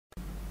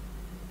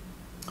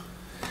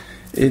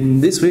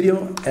In this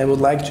video I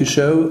would like to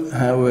show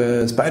how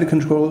a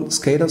SpiderControl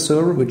SCADA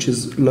server, which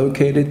is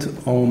located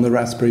on the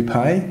Raspberry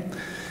Pi,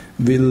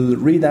 will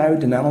read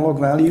out an analog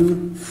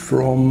value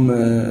from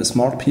a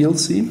smart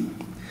PLC.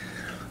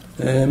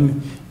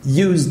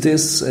 Use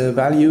this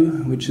value,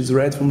 which is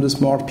read from the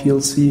smart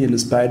PLC in the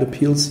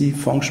SpiderPLC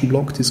function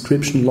block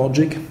description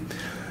logic.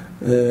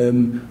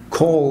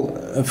 Call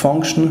a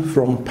function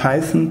from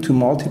Python to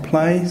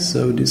multiply,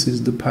 so this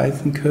is the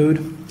Python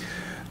code,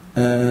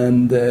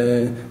 and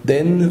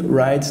then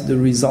write the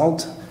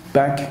result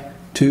back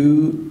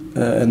to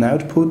an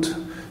output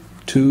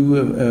to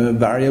a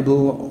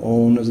variable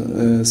on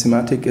a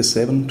Semantic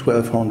S7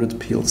 1200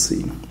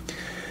 PLC.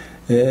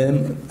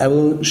 I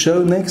will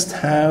show next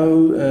how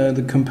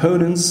the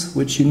components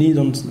which you need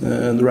on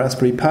the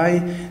Raspberry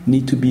Pi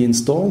need to be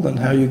installed and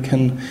how you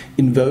can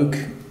invoke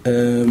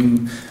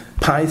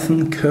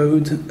Python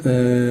code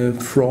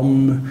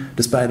from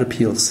the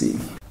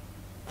SpiderPLC.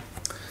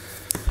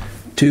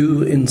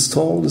 To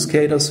install the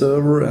SCADA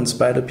server and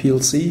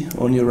SpiderPLC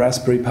on your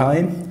Raspberry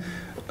Pi,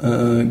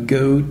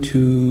 go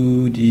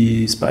to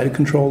the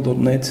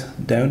SpiderControl.net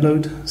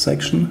download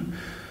section.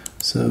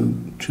 So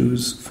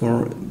choose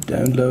for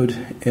download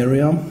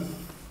area.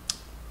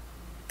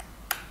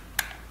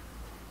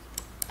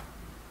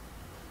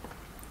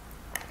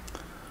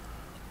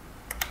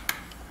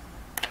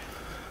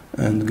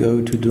 And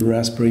go to the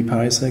Raspberry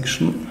Pi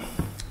section,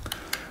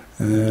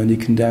 and you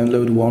can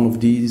download one of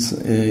these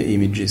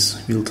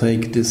images. We'll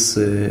take this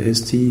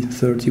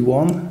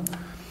ST31,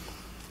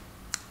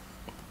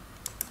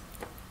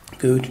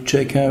 go to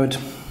checkout,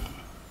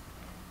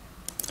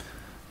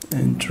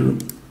 enter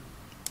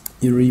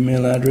your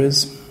email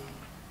address,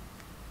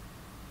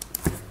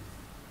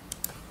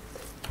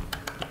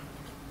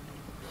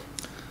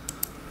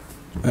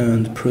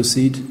 and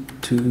proceed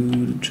to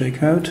the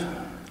checkout.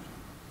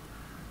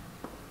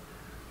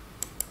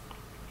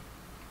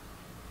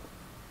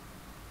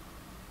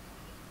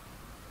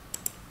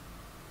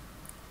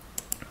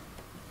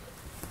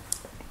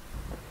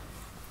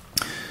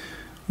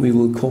 We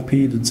will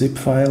copy the zip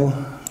file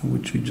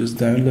which we just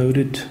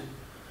downloaded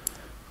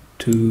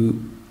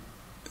to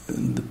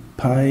the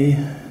Pi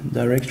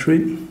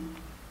directory.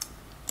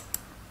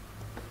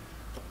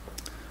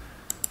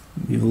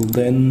 We will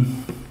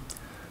then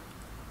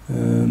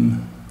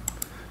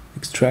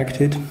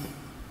extract it.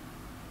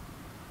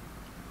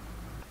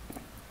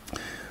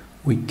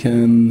 We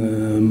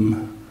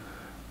can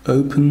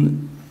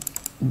open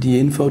the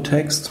info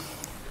text,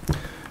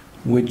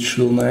 which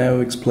will now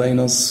explain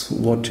us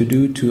what to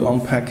do to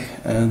unpack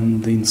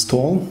and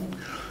install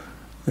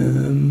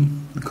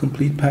the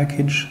complete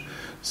package.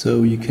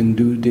 So you can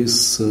do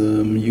this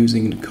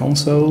using the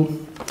console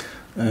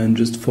and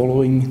just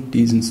following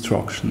these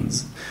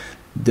instructions.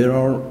 There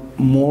are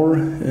more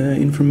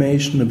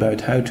information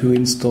about how to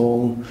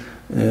install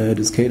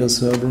the SCADA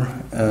server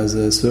as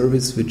a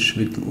service which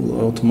will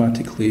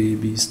automatically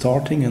be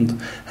starting, and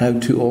how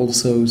to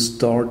also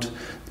start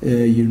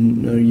your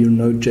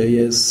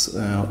NodeJS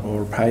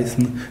or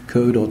Python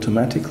code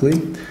automatically.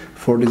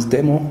 For this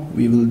demo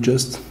we will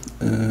just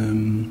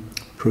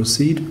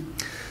proceed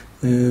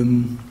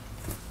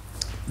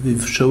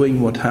with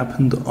showing what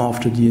happened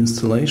after the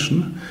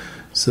installation.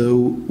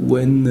 So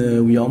when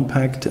we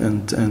unpacked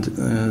and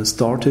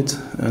started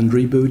and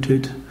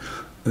rebooted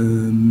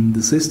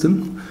the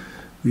system,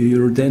 we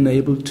were then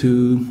able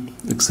to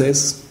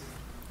access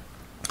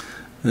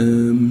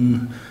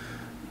the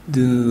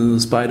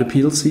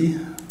SpiderPLC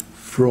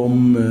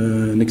from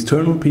an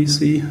external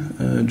PC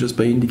just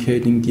by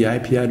indicating the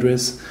IP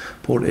address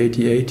port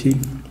 8080,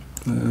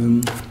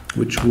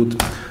 which would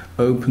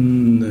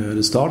open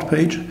the start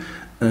page,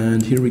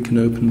 and here we can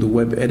open the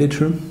web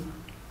editor,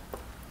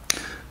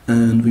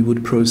 and we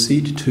would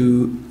proceed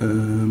to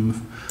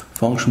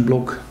function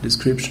block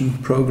description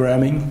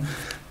programming,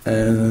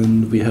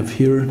 and we have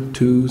here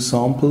two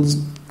samples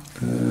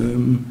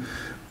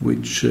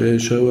which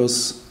show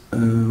us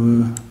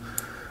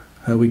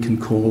how we can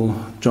call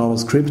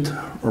JavaScript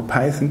or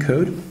Python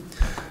code.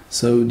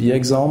 So the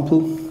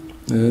example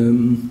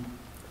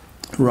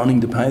running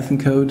the Python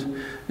code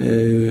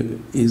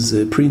is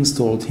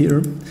pre-installed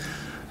here.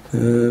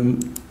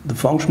 The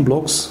function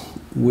blocks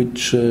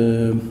which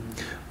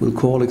will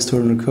call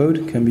external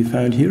code can be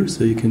found here,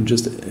 so you can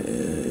just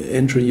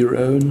enter your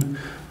own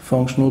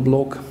functional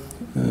block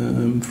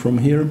from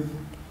here,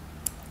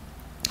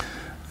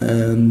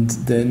 and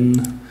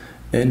then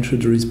enter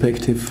the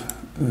respective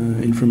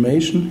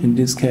information. In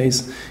this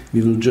case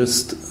we will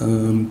just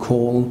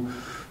call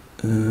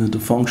the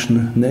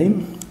function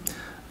name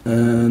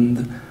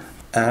and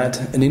add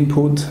an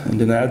input and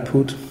an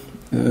output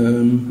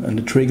and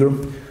a trigger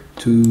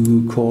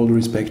to call the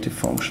respective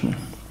function.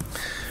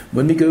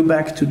 When we go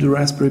back to the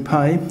Raspberry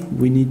Pi,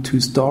 we need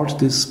to start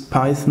this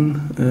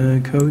Python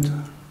code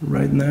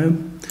right now.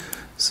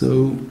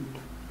 So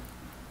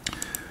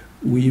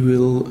we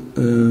will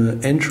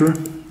enter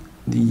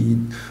the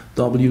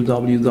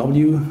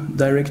www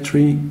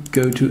directory,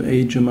 go to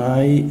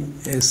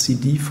HMI, SC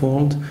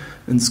default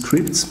and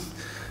scripts.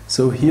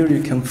 So here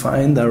you can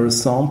find our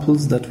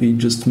samples that we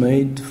just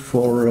made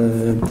for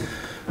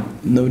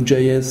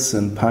NodeJS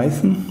and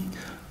Python.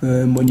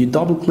 When you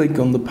double click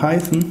on the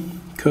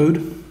Python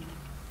code,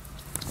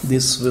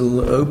 this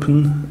will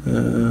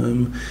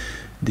open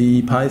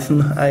the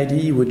Python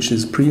IDE, which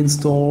is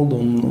pre-installed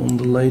on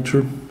the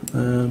later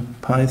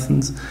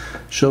Pythons,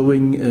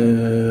 showing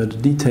the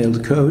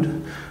detailed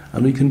code,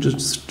 and we can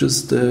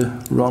just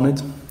run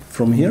it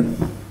from here.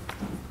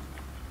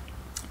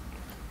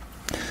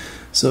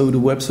 So the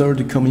web server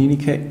to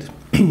communicate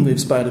with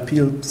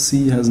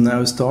SpiderPLC has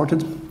now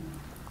started,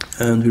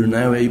 and we're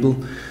now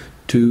able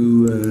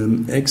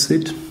to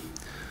exit,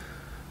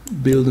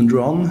 build and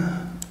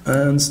run,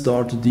 and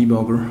start the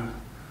debugger.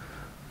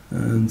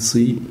 And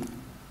see,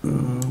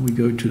 we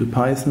go to the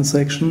Python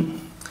section,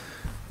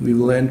 we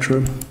will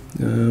enter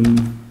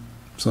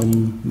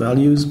some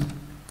values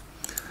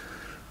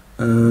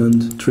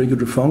and trigger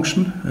the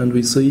function, and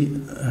we see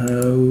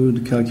how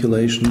the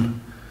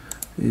calculation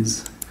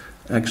is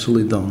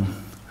actually done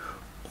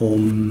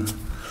on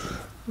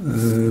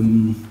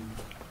the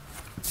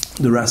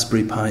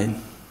Raspberry Pi.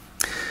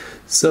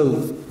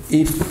 So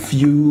if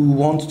you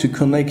want to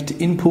connect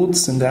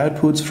inputs and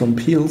outputs from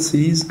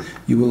PLCs,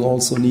 you will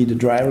also need a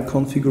driver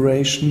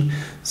configuration.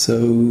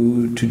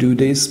 So to do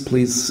this,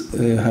 please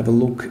have a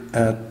look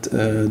at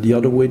the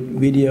other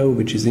video,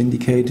 which is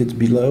indicated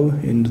below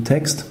in the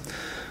text,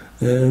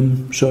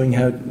 showing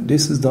how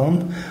this is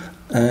done.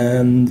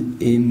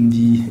 And in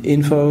the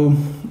info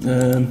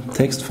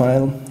text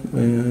file,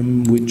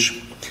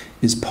 which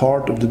is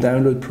part of the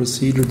download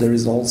procedure, there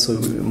is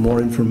also more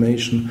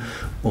information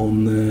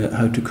on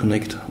how to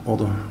connect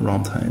other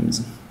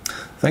runtimes.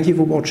 Thank you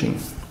for watching.